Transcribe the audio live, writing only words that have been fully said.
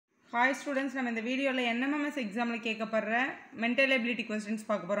Hi students, நம்ம இந்த வீடியோல NMMS examல கேட்கப்படுற mental ability questions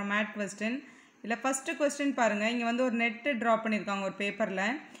பார்க்க போறோம். math question. இல்ல first question பாருங்க. இங்க வந்து ஒரு நெட் டிரா பண்ணிருக்காங்க ஒரு பேப்பர்ல.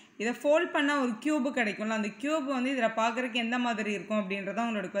 இத fold பண்ணா ஒரு கியூப் கிடைக்கும்ல. அந்த கியூப் வந்து இதல பார்க்கறதுக்கு எந்த மாதிரி இருக்கும் அப்படிங்கறது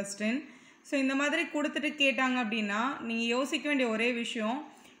உங்களோட question. சோ இந்த மாதிரி கொடுத்துட்டு கேட்டாங்க அப்படினா நீங்க யோசிக்க வேண்டிய ஒரே விஷயம்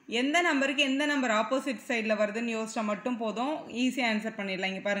எந்த நம்பருக்கு எந்த நம்பர் ஆப்போசிட் சைடுல வருதுன்னு யோசிச்சா மட்டும் போதும். ஈஸியா ஆன்சர்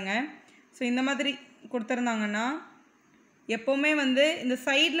பண்ணிடலாம். இங்க பாருங்க. சோ இந்த மாதிரி கொடுத்திருந்தாங்கன்னா எப்பவுமே வந்து இந்த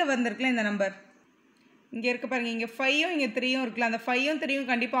சைடுல வந்திருக்குல இந்த நம்பர் இங்க இருக்கு பாருங்க. இங்க 5ம் இங்க 3ம் இருக்குல. அந்த 5ம் 3ம்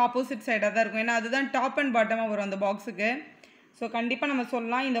கண்டிப்பா ஆப்போசிட் சைடா தான் இருக்கும். ஏனா அதுதான் டாப் அண்ட் பாட்டமா வரும் அந்த பாக்ஸ்க்கு. சோ கண்டிப்பா நம்ம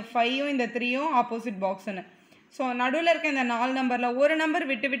சொல்லலாம் இந்த 5ம் இந்த 3ம் ஆப்போசிட் பாக்ஸ்னு. சோ நடுவுல இருக்க இந்த 4 நம்பர்ல ஒரு நம்பர்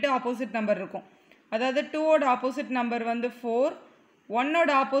விட்டு விட்டு ஆப்போசிட் நம்பர் இருக்கும். அதாவது 2 ஓட ஆப்போசிட் நம்பர் வந்து 4, 1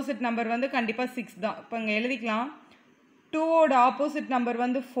 ஓட ஆப்போசிட் நம்பர் வந்து கண்டிப்பா 6 தான். இப்போ இங்க எழுதிக்கலாம். 2 ஓட ஆப்போசிட் நம்பர்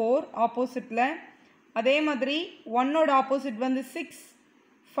வந்து 4 ஆப்போசிட்ல. அதே மாதிரி 1 ஓட ஆப்போசிட் வந்து 6,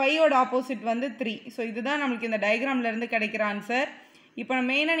 5 ஓட ஆப்போசிட் வந்து 3. ஸோ இதுதான் நமக்கு இந்த டயக்ராம்ல இருந்து கிடைக்கிற ஆன்சர். இப்போ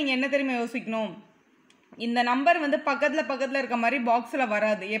மெயினாக நீங்கள் என்ன தெரியுமா யோசிக்கணும், இந்த நம்பர் வந்து பக்கத்தில் இருக்க மாதிரி பாக்ஸில்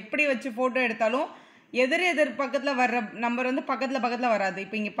வராது. எப்படி வச்சு ஃபோட்டோ எடுத்தாலும் எதிர் பக்கத்தில் வர்ற நம்பர் வந்து பக்கத்தில் வராது.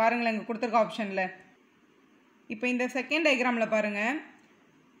 இப்போ இங்கே பாருங்களேன், இங்கே கொடுத்துருக்க ஆப்ஷனில். இப்போ இந்த செகண்ட் டயக்ராமில் பாருங்கள்,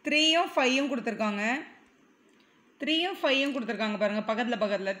 3ம் 5ம் கொடுத்துருக்காங்க. 3ம் 5ம் கொடுத்துருக்காங்க பாருங்கள்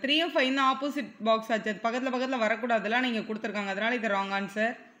பக்கத்தில். 3ம் 5 தான் ஆப்போசிட் பாக்ஸ் ஆச்சு. அது பக்கத்தில் வரக்கூடாதுலாம் நீங்கள் கொடுத்துருக்காங்க. அதனால் இது ராங்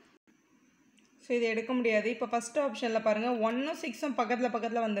ஆன்சர். ஸோ இது எடுக்க முடியாது. இப்போ ஃபஸ்ட் ஆப்ஷனில் பாருங்கள், 1ம் 6ம்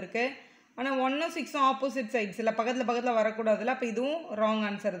பக்கத்தில் வந்திருக்கு. ஆனால் 1ம் 6ம் ஆப்போசிட் சைட்ஸ் இல்லை, பக்கத்தில் வரக்கூடாதுல. அப்போ இதுவும் ராங்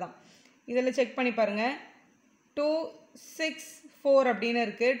ஆன்சர் தான். இதில் செக் பண்ணி பாருங்கள். 2, 6, 4 அப்படின்னு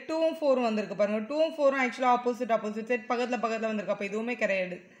இருக்குது. 2ம் 4ம் வந்திருக்கு பாருங்கள். 2ம் 4ம் ஆக்சுவலாக ஆப்போசிட் சைட் பக்கத்தில் வந்திருக்கு. அப்போ இதுவுமே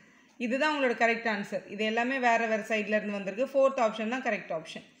கிடையாது. இதுதான் உங்களோட கரெக்ட் ஆன்சர். இது எல்லாமே வேறு சைடில் இருந்து வந்திருக்கு. 4th ஆப்ஷன் தான் கரெக்ட்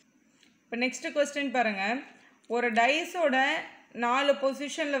ஆப்ஷன். இப்போ நெக்ஸ்ட் கொஸ்டின் பாருங்கள். ஒரு டைஸோட 4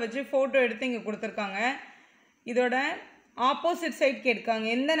 பொசிஷனில் வச்சு ஃபோட்டோ எடுத்து இங்கே கொடுத்துருக்காங்க. இதோட ஆப்போசிட் சைட் கேட்காங்க.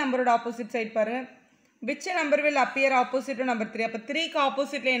 எந்த நம்பரோட ஆப்போசிட் சைட் பாருங்கள். Which number will appear opposite number 3. அப்போ 3க்கு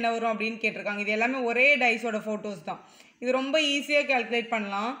ஆப்போசிட்டில் என்ன வரும் அப்படின்னு கேட்டிருக்காங்க. இது எல்லாமே ஒரே டைஸோட ஃபோட்டோஸ் தான். இது ரொம்ப ஈஸியாக கால்குலேட்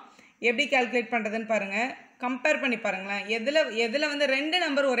பண்ணலாம். எப்படி கால்குலேட் பண்ணுறதுன்னு பாருங்கள். கம்பேர் பண்ணி பாருங்களேன். எதில் வந்து 2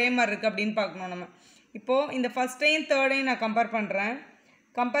 நம்பர் ஒரே மாதிரி இருக்குது அப்படின்னு பார்க்கணும் நம்ம. இப்போது இந்த ஃபஸ்ட்டையும் தேர்டையும் நான் கம்பேர் பண்ணுறேன்.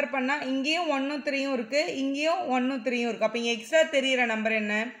 கம்பேர் பண்ணால் இங்கேயும் 1ம் 3ம் இருக்குது, இங்கேயும் 1ம் 3ம் இருக்குது. அப்போ இங்கே எக்ஸ்ட்ரா தெரிகிற நம்பர்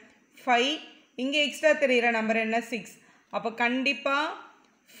என்ன? 5. இங்கே எக்ஸ்ட்ரா தெரிகிற நம்பர் என்ன? 6. அப்போ கண்டிப்பாக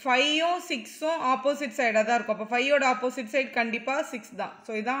 5ம் 6ம் ஆப்போசிட் சைடாக தான் இருக்கும். அப்போ 5ஓட ஆப்போசிட் சைட் கண்டிப்பாக 6 தான்.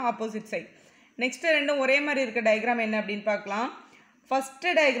 ஸோ இதுதான் ஆப்போசிட் சைட். நெக்ஸ்ட்டு ரெண்டும் ஒரே மாதிரி இருக்க டயக்ராம் என்ன அப்படின்னு பார்க்கலாம்.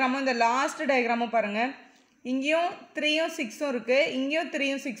 ஃபஸ்ட்டு டயக்ராமும் இந்த லாஸ்ட் டயக்ராமும் பாருங்கள். இங்கேயும் 3ம் 6ம் இருக்குது, இங்கேயும்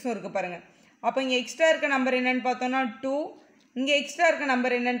 3ம் 6ம் இருக்குது பாருங்கள். அப்போ இங்கே எக்ஸ்ட்ரா இருக்க நம்பர் என்னென்னு பார்த்தோன்னா 2, இங்கே எக்ஸ்ட்ரா இருக்க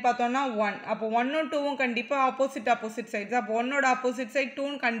நம்பர் என்னென்னு பார்த்தோன்னா 1. அப்போ 1ம் 2ம் கண்டிப்பாக ஆப்போசிட் சைட்ஸ். அப்போ 1ஓட ஆப்போசிட் சைட்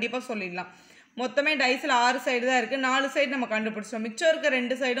 2ன்னு கண்டிப்பாக சொல்லிடலாம். மொத்தமே டைஸில் 6 சைடு தான் இருக்குது. 4 சைடு நம்ம கண்டுபிடிச்சோம். மிச்சம் இருக்க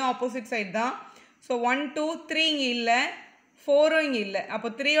 2 சைடும் ஆப்போசிட் சைடு தான். ஸோ 1, 2, 3 இங்கே இல்லை, 4ம் இங்கே இல்லை.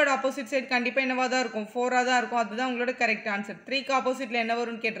 அப்போ 3ஓட ஆப்போசிட் சைடு கண்டிப்பாக என்னவாக தான் இருக்கும்? 4ஆக தான் இருக்கும். அதுதான் உங்களோட கரெக்ட் ஆன்சர். 3க்கு ஆப்போசிட்டில் என்ன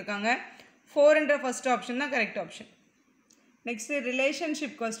வரும்னு கேட்டிருக்காங்க. 4என்ற ஃபர்ஸ்ட் ஆப்ஷன் தான் correct option. Next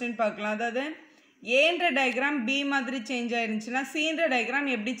relationship question பார்க்கலாம். அதாவது ஏன்ற டயக்ராம் பி மாதிரி சேஞ்ச் ஆயிருந்துச்சுன்னா சின்ற டயக்ராம்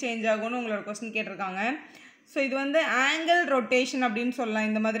எப்படி சேஞ்ச் ஆகும்னு உங்களோட கொஸ்டின் கேட்டிருக்காங்க. ஸோ இது வந்து ஆங்கிள் ரொட்டேஷன் அப்படின்னு சொல்லலாம்.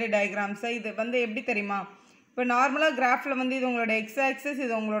 இந்த மாதிரி டயக்ராம்ஸை இது வந்து எப்படி தெரியுமா, இப்போ நார்மலாக கிராஃபில் வந்து இது உங்களோட எக்ஸ் ஆக்சிஸ்,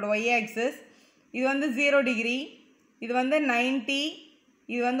 இது உங்களோட ஒய் ஆக்சிஸ். இது வந்து 0 டிகிரி, இது வந்து 90,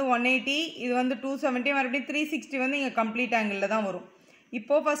 இது வந்து 180, இது வந்து 270, மறுபடியும் 360 வந்து இங்கே கம்ப்ளீட் ஆங்கிளில் தான் வரும்.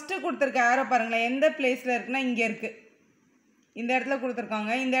 இப்போது ஃபஸ்ட்டு கொடுத்துருக்க ஆரோ பாருங்களேன், எந்த பிளேஸில் இருக்குன்னா இங்கே இருக்குது. இந்த இடத்துல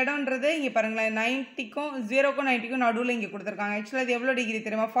கொடுத்துருக்காங்க. இந்த இடம்ன்றது இங்கே பாருங்களேன், 90க்கும் 0க்கும் 90க்கும் நடுவில் இங்கே கொடுத்துருக்காங்க. ஆக்சுவலாக இது எவ்வளோ டிகிரி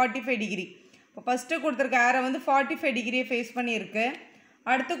தெரியுமா? 45 டிகிரி. இப்போ ஃபஸ்ட்டு கொடுத்துருக்க ஆரோ வந்து 45 டிகிரியை ஃபேஸ் பண்ணி இருக்குது.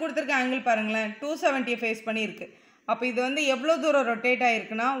 அடுத்து கொடுத்துருக்க ஆங்கிள் பாருங்களேன், 270 ஃபேஸ் பண்ணி இருக்குது. அப்போ இது வந்து எவ்வளோ தூரம் ரொட்டேட்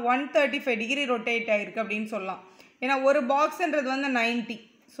ஆகிருக்குன்னா 135 டிகிரி ரொட்டேட் ஆகிருக்கு அப்படின்னு சொல்லலாம். ஏன்னா ஒரு பாக்ஸுன்றது வந்து 90.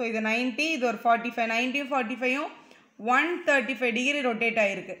 ஸோ இது 90, இது ஒரு 45. 90யும் 45யும் 135 டிகிரி ரொட்டேட்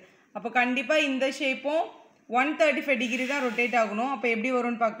ஆகிருக்கு. அப்போ கண்டிப்பாக இந்த ஷேப்பும் 135 டிகிரி தான் ரொட்டேட் ஆகணும். அப்போ எப்படி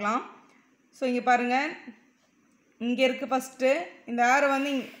வரும்னு பார்க்கலாம். ஸோ இங்கே பாருங்கள், இங்கே இருக்குது ஃபஸ்ட்டு இந்த ஆரோ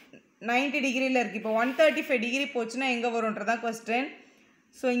வந்து 90 டிகிரியில் இருக்குது. இப்போ 135 டிகிரி போச்சுன்னா எங்கே வரும்ன்றதான் கொஸ்டின்.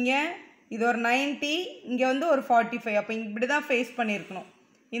 ஸோ இங்கே இது ஒரு 90, இங்கே வந்து ஒரு 45. அப்போ இப்படி தான் ஃபேஸ் பண்ணியிருக்கணும்.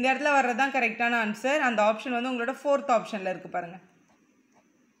 இந்த இடத்துல வர்றது தான் கரெக்டான ஆன்சர். அந்த ஆப்ஷன் வந்து உங்களோட 4th ஆப்ஷனில் இருக்குது பாருங்கள்.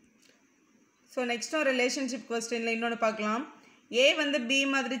 ஸோ நெக்ஸ்ட்டும் ரிலேஷன்ஷிப் கொஸ்டினில் இன்னொன்று பார்க்கலாம். ஏ வந்து பி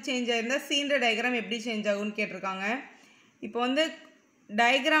மாதிரி சேஞ்ச் ஆகிருந்தால் சீன்ற டயக்ராம் எப்படி சேஞ்ச் ஆகும்னு கேட்டிருக்காங்க. இப்போ வந்து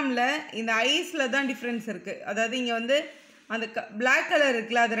டயக்ராமில் இந்த ஐஸில் தான் டிஃப்ரென்ஸ் இருக்குது. அதாவது இங்கே வந்து அந்த பிளாக் கலர்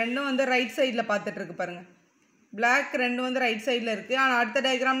இருக்குல்ல, அது ரெண்டும் வந்து ரைட் சைடில் பார்த்துட்ருக்கு பாருங்கள். பிளாக் ரெண்டு வந்து ரைட் சைடில் இருக்குது. ஆனால் அடுத்த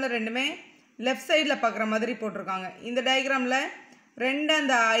டயக்ராமில் ரெண்டுமே லெஃப்ட் சைடில் பார்க்குற மாதிரி போட்டிருக்காங்க. இந்த டயக்ராமில் ரெண்டு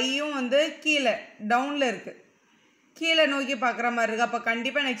அந்த ஐயும் வந்து கீழே டவுனில் இருக்குது, கீழே நோக்கி பார்க்குற மாதிரி இருக்குது. அப்போ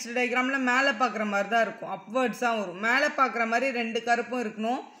கண்டிப்பாக நெக்ஸ்ட் டயக்ராமில் மேலே பார்க்குற மாதிரி தான் இருக்கும், அப்வர்ட்ஸாக வரும். மேலே பார்க்குற மாதிரி ரெண்டு கருப்பும்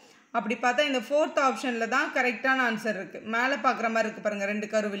இருக்கணும். அப்படி பார்த்தா இந்த ஃபோர்த் ஆப்ஷனில் தான் கரெக்டான ஆன்சர் இருக்குது. மேலே பார்க்குற மாதிரி இருக்குது பாருங்கள் ரெண்டு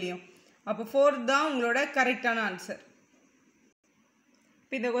கருவிலையும். அப்போ ஃபோர்த் தான் உங்களோட கரெக்டான ஆன்சர்.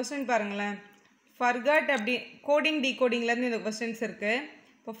 இப்போ இந்த கொஸ்டின் பாருங்களேன், ஃபர்காட் அப்படி கோடிங் டிகோடிங்லேருந்து இந்த கொஸ்டின்ஸ் இருக்குது.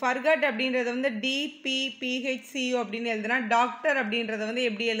 இப்போ ஃபர்காட் அப்படின்றத வந்து DPPHCU அப்படின்னு எழுதுனா டாக்டர் அப்படின்றத வந்து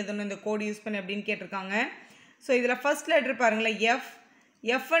எப்படி எழுதணும் இந்த கோடு யூஸ் பண்ணி அப்படின்னு கேட்டிருக்காங்க. ஸோ இதில் ஃபர்ஸ்ட் லெட்டர் பாருங்களேன்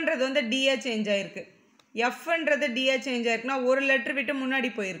எஃப்ன்றது வந்து டிஏ சேஞ்ச் ஆகிருக்கு. எஃப்ன்றது டிஏ சேஞ்ச் ஆகிருக்குன்னா ஒரு லெட்ரு விட்டு முன்னாடி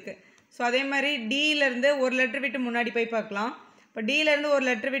போயிருக்கு. ஸோ அதே மாதிரி டியிலேருந்து ஒரு லெட்ரு விட்டு முன்னாடி போய் பார்க்கலாம். இப்போ டியிலேருந்து ஒரு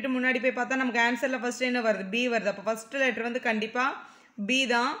லெட்ரு விட்டு முன்னாடி போய் பார்த்தா நமக்கு ஆன்சரில் ஃபஸ்ட்டு என்ன வருது, பி வருது. அப்போ ஃபஸ்ட்டு லெட்ரு வந்து கண்டிப்பாக பி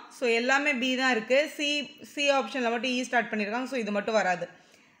தான். ஸோ எல்லாமே பி தான் இருக்குது. சி ஆப்ஷனில் மட்டும் ஸ்டார்ட் பண்ணியிருக்காங்க. ஸோ இது மட்டும் வராது.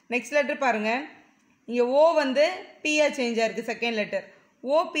 நெக்ஸ்ட் லெட்ரு பாருங்கள், இங்கே ஓ வந்து பிஏ சேஞ்ச் ஆகிருக்கு. செகண்ட் லெட்டர்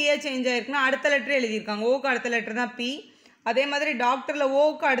ஓ பிஏ சேஞ்ச் ஆகிருக்குன்னா அடுத்த லெட்ரு எழுதியிருக்காங்க. ஓக்கு அடுத்த லெட்ரு தான் பி. அதே மாதிரி டாக்டரில்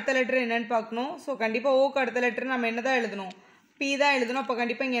ஓக்கு அடுத்த லெட்ரு என்னென்னு பார்க்கணும். ஸோ கண்டிப்பாக ஓக்கு அடுத்த லெட்ரு நம்ம என்ன தான் எழுதணும், பி தான் எழுதணும். அப்போ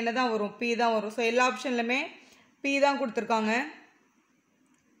கண்டிப்பாக இங்கே என்ன தான் வரும், பி தான் வரும். ஸோ எல்லா ஆப்ஷன்லையுமே பி தான் கொடுத்துருக்காங்க.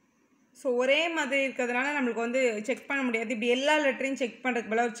 ஸோ ஒரே மாதிரி இருக்கிறதுனால நம்மளுக்கு வந்து செக் பண்ண முடியாது. இப்படி எல்லா லெட்டரையும் செக்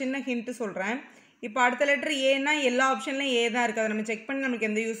பண்ணுறதுக்கு பதிலாக ஒரு சின்ன ஹிண்ட்டு சொல்கிறேன். இப்போ அடுத்த லெட்ரு ஏன்னா எல்லா ஆப்ஷன்லையும் ஏ தான் இருக்குது. அதை நம்ம செக் பண்ணி நமக்கு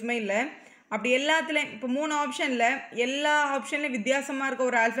எந்த யூஸுமே இல்லை. அப்படி எல்லாத்துலேயும் இப்போ 3 ஆப்ஷனில் எல்லா ஆப்ஷன்லையும் வித்தியாசமாக இருக்க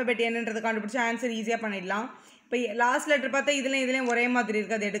ஒரு ஆல்ஃபபெட் என்னன்றதை கண்டுபிடிச்சி ஆன்சர் ஈஸியாக பண்ணிடலாம். இப்போ லாஸ்ட் லெட்ரு பார்த்தா இதுலேயும் ஒரே மாதிரி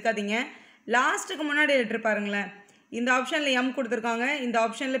இருக்குது, அது எடுக்காதீங்க. லாஸ்ட்டுக்கு முன்னாடி லெட்ரு பாருங்களேன், இந்த ஆப்ஷனில் எம் கொடுத்துருக்காங்க, இந்த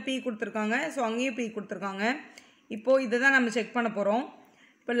ஆப்ஷனில் பி கொடுத்துருக்காங்க. ஸோ அங்கேயும் பி கொடுத்துருக்காங்க. இப்போது இதை தான் நம்ம செக் பண்ண போகிறோம்.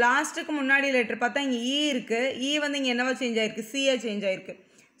 இப்போ லாஸ்ட்டுக்கு முன்னாடி லெட்ரு பார்த்தா இங்கே இ இருக்குது. இ வந்து இங்கே என்னவா சேஞ்ச் ஆகிருக்கு, சிஏ சேஞ்ச் ஆகிருக்கு.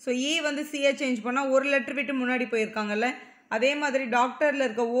 ஸோ இ வந்து சிஏ சேஞ்ச் பண்ணால் ஒரு லெட்ரு விட்டு முன்னாடி போயிருக்காங்கல்ல. அதே மாதிரி டாக்டரில்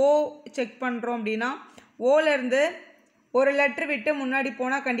இருக்க ஓ செக் பண்ணுறோம் அப்படின்னா ஓலேருந்து ஒரு லெட்ரு விட்டு முன்னாடி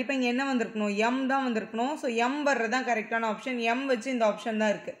போனால் கண்டிப்பாக இங்கே என்ன வந்திருக்கணும், எம் தான் வந்திருக்கணும். ஸோ எம் வர்றது தான் கரெக்டான ஆப்ஷன். எம் வச்சு இந்த ஆப்ஷன்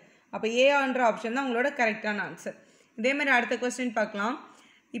தான் இருக்குது. அப்போ ஏன்ற ஆப்ஷன் தான் உங்களோட கரெக்டான ஆன்சர். இதே மாதிரி அடுத்த கொஸ்டின் பார்க்கலாம்.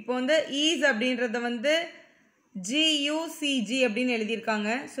 இப்போ வந்து ஈஸ் அப்படின்றத வந்து GUCG அப்படின்னு எழுதியிருக்காங்க.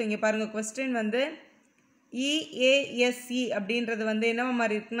 ஸோ இங்கே பாருங்கள் கொஸ்டின் வந்து EASE அப்படின்றது வந்து என்ன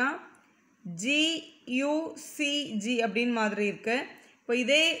மாதிரி இருக்குன்னா GUCG அப்படின்னு மாதிரி இருக்குது. இப்போ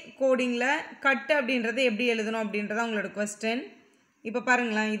இதே கோடிங்கில் கட் அப்படின்றத எப்படி எழுதணும் அப்படின்றத உங்களோட கொஸ்டின். இப்போ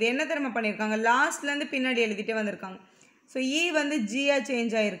பாருங்களேன், இது என்ன தெரியுமா பண்ணியிருக்காங்க, லாஸ்ட்லேருந்து பின்னாடி எழுதிட்டே வந்திருக்காங்க. ஸோ இ வந்து ஜியாக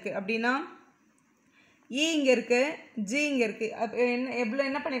சேஞ்ச் ஆகிருக்கு அப்படின்னா இ இங்கே இருக்குது, ஜி இங்கே இருக்குது. அப்போ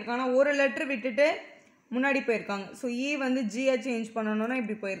என்ன பண்ணியிருக்காங்கன்னா ஒரு லெட்ரு விட்டுட்டு முன்னாடி போயிருக்காங்க. ஸோ இ வந்து ஜியாக சேஞ்ச் பண்ணணுன்னா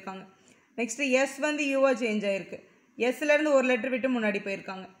இப்படி போயிருக்காங்க. நெக்ஸ்ட்டு எஸ் வந்து யூவாக சேஞ்ச் ஆகிருக்கு. எஸ்லேருந்து ஒரு லெட்ரு விட்டு முன்னாடி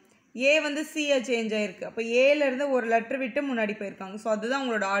போயிருக்காங்க. ஏ வந்து சியாக சேஞ்ச் ஆகிருக்கு. அப்போ ஏலேருந்து ஒரு லெட்ரு விட்டு முன்னாடி போயிருக்காங்க. ஸோ அதுதான்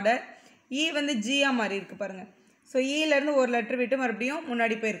உங்களோட ஆர்டர். இ வந்து ஜியாக மாறி இருக்குது பாருங்கள். ஸோ இலேருந்து ஒரு லெட்ரு விட்டு மறுபடியும்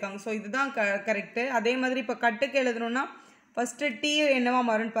முன்னாடி போயிருக்காங்க. ஸோ இதுதான் கரெக்டு. அதே மாதிரி இப்போ கட்டுக்கு எழுதணுன்னா ஃபஸ்ட்டு டி என்னவா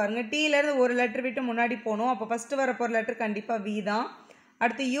மாறும்னு பாருங்கள். டீலேருந்து ஒரு லெட்ரு விட்டு முன்னாடி போகணும். அப்போ ஃபஸ்ட்டு வரப்போகிற லெட்ரு கண்டிப்பாக வி தான்.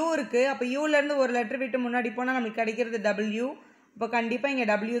 அடுத்து யூ இருக்குது. அப்போ யூலேருந்து ஒரு லெட்ரு விட்டு முன்னாடி போனால் நமக்கு கிடைக்கிறது டபிள்யூ. இப்போ கண்டிப்பாக இங்கே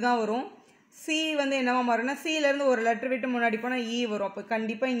டபிள்யூ தான் வரும். சி வந்து என்னவா மாறும்னா சிலேருந்து ஒரு லெட்ரு விட்டு முன்னாடி போனால் இ வரும். அப்போ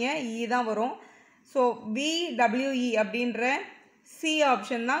கண்டிப்பாக இங்கே இ தான் வரும். ஸோ VWE அப்படின்ற சி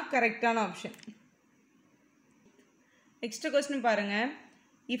ஆப்ஷன் தான் கரெக்டான ஆப்ஷன். நெக்ஸ்ட் கொஸ்டின் பாருங்கள்.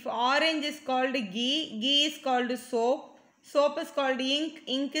 If orange is called key is called soap is called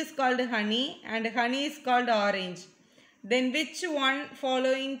ink is called honey and honey is called orange, then which one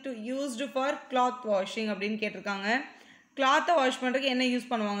following to used for cloth washing அப்படின்னு கேட்டிருக்காங்க. கிளாத்தை wash பண்ணுறதுக்கு என்ன use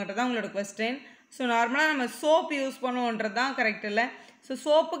பண்ணுவாங்கன்றது தான் உங்களோட question. So நார்மலாக நம்ம soap use பண்ணுவோன்றது தான் கரெக்ட் இல்லை. ஸோ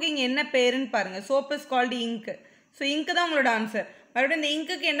சோப்புக்கு இங்கே என்ன பேருன்னு பாருங்கள். Soap is called ink. So இங்கு தான் உங்களோட ஆன்சர். மறுபடியும் இந்த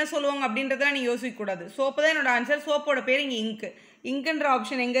இங்குக்கு என்ன சொல்லுவாங்க அப்படின்றதெல்லாம் நீங்கள் யோசிக்கக்கூடாது. சோப்பு தான் என்னோட ஆன்சர். சோப்போட பேர் இங்கே இங்கு. இங்குன்ற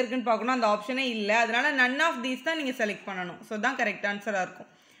ஆப்ஷன் எங்கே இருக்குன்னு பார்க்கணும். அந்த ஆப்ஷனே இல்லை. அதனால நன் ஆஃப் தீஸ் தான் நீங்கள் செலக்ட் பண்ணணும். ஸோ தான் கரெக்ட் ஆன்சராக இருக்கும்.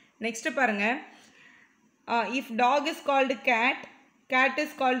 நெக்ஸ்ட்டு பாருங்கள். If talk is called gate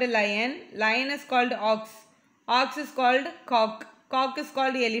is called lion is called ox is called cock is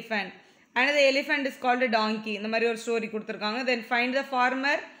called elephant and the elephant is called donkey. இந்த மாதிரி ஒரு ஸ்டோரி கொடுத்துருக்காங்க. Then find the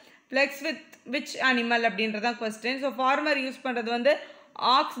farmer flex with which animal அப்படின்றதான் question. So farmer use பண்ணுறது வந்து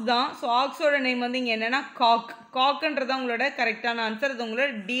aux தான். So ஆக்ஸோட name வந்து இங்கே என்னென்னா காக்குன்றது உங்களோட கரெக்டான ஆன்சர். அது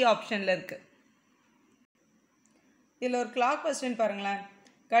உங்களோட டி ஆப்ஷனில் இருக்குது. இதில் ஒரு கிளாக் கொஸ்டின் பாருங்களேன்.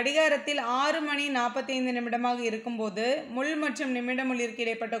 கடிகாரத்தில் 6:45 இருக்கும்போது முள் மற்றும் நிமிட முள்ளிற்கு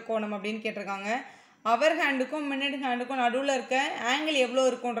இடைப்பட்ட கோணம் அப்படின்னு கேட்டிருக்காங்க. அவர் ஹேண்டுக்கும் மினிட் ஹேண்டுக்கும் நடுவில் இருக்க ஆங்கிள் எவ்வளோ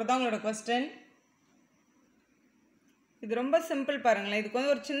இருக்குன்றதான் உங்களோட கொஸ்டின். இது ரொம்ப சிம்பிள் பாருங்களேன். இதுக்கு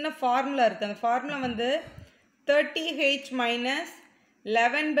வந்து ஒரு சின்ன ஃபார்முலா இருக்குது. அந்த ஃபார்முலா வந்து 30h மைனஸ்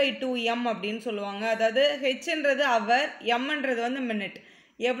 11/2m அப்படின்னு சொல்லுவாங்க. அதாவது ஹெச்ன்றது அவர், எம்ன்றது வந்து மினிட்.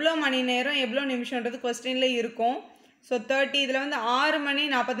 எவ்வளோ மணி நேரம் எவ்வளோ நிமிஷம்ன்றது கொஸ்டினில் இருக்கும். ஸோ 30 இதில் வந்து 6 மணி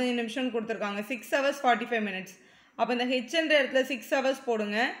 45 நிமிஷம்னு கொடுத்துருக்காங்க. 6 hours 45 minutes. அப்போ இந்த ஹெச்ன்ற இடத்துல 6 hours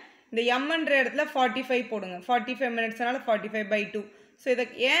போடுங்க, இந்த எம்ன்ற இடத்துல 45 போடுங்க. 45 minutesனால 45/2. ஸோ இதை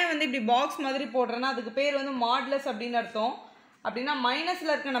ஏன் வந்து இப்படி பாக்ஸ் மாதிரி போடுறேன்னா அதுக்கு பேர் வந்து மாட்லஸ் அப்படின்னு அர்த்தம். அப்படின்னா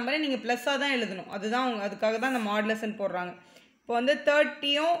மைனஸில் இருக்க நம்பரை நீங்கள் ப்ளஸ்ஸாக தான் எழுதணும். அதுதான் அதுக்காக தான் அந்த மாட்லஸ்ன்னு போடுறாங்க. இப்போ வந்து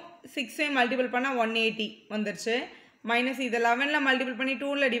 30யும் 6ஐயும் மல்டிபிள் பண்ணால் 180 வந்துருச்சு. மைனஸ் இதை 11ல் மல்டிபிள் பண்ணி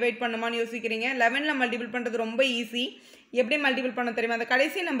 2ல் டிவைட் பண்ணுமான்னு யோசிக்கிறீங்க. 11ல் மல்டிபிள் பண்ணுறது ரொம்ப ஈஸி. எப்படி மல்டிபிள் பண்ண தெரியுமா? அந்த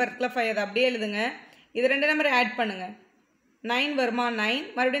கடைசி நம்பர் இருக்குல்ல 5, அதை அப்படியே எழுதுங்க. இது 2 நம்பர் ஆட் பண்ணுங்கள். 9 வருமா? 9.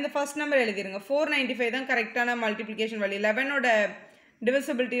 மறுபடியும் இந்த ஃபர்ஸ்ட் நம்பர் எழுதிருங்க. 495 தான் கரெக்டான மல்டிப்ளிகேஷன் வேல்யூ. 11ஓட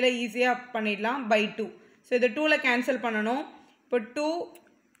டிவிசிபிலிட்டியில் ஈஸியாக பண்ணிடலாம் by 2. ஸோ இதை 2ல் கேன்சல் பண்ணணும். இப்போ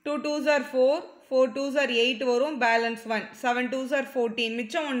 2 2s are 4, 4 2s are 8 வரும், பேலன்ஸ் 1, 7 2s are 14,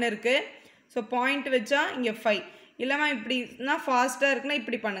 மிச்சம் 1 இருக்குது. ஸோ பாயிண்ட் வச்சா இங்கே 5. இல்லாமல் இப்படின்னா ஃபாஸ்ட்டாக இருக்குன்னா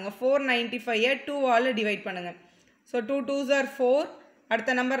இப்படி பண்ணுங்கள். 495ஐ 2ஆல் டிவைட் பண்ணுங்கள். ஸோ 2 2s are 4,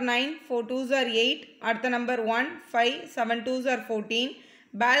 அடுத்த நம்பர் 9, 4 2s are 8, அடுத்த நம்பர் 1 5, 7 2s are 14,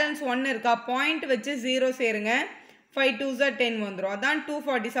 பேலன்ஸ் 1 இருக்கா? பாயிண்ட் வச்சு 0 சேருங்க. 5 2s are 10 வந்துடும். அதான்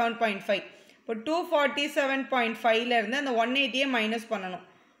 247.5. இப்போ 247.5லேருந்து அந்த 180ஐ மைனஸ் பண்ணணும்.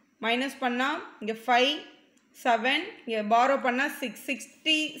 மைனஸ் பண்ணால் இங்கே 5 7, இங்கே பாரோ பண்ணால் 6,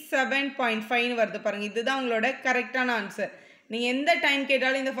 67.5ன்னு வருது பாருங்கள். இதுதான் உங்களோட கரெக்டான ஆன்சர். நீங்கள் எந்த டைம்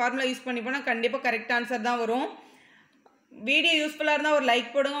கேட்டாலும் இந்த ஃபார்முலா யூஸ் பண்ணி போனால் கண்டிப்பாக கரெக்ட் ஆன்சர் தான் வரும். வீடியோ யூஸ்ஃபுல்லாக இருந்தால் ஒரு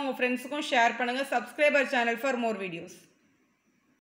லைக் போடுங்க, உங்கள் ஃப்ரெண்ட்ஸுக்கும் ஷேர் பண்ணுங்கள். Subscriber channel for more videos.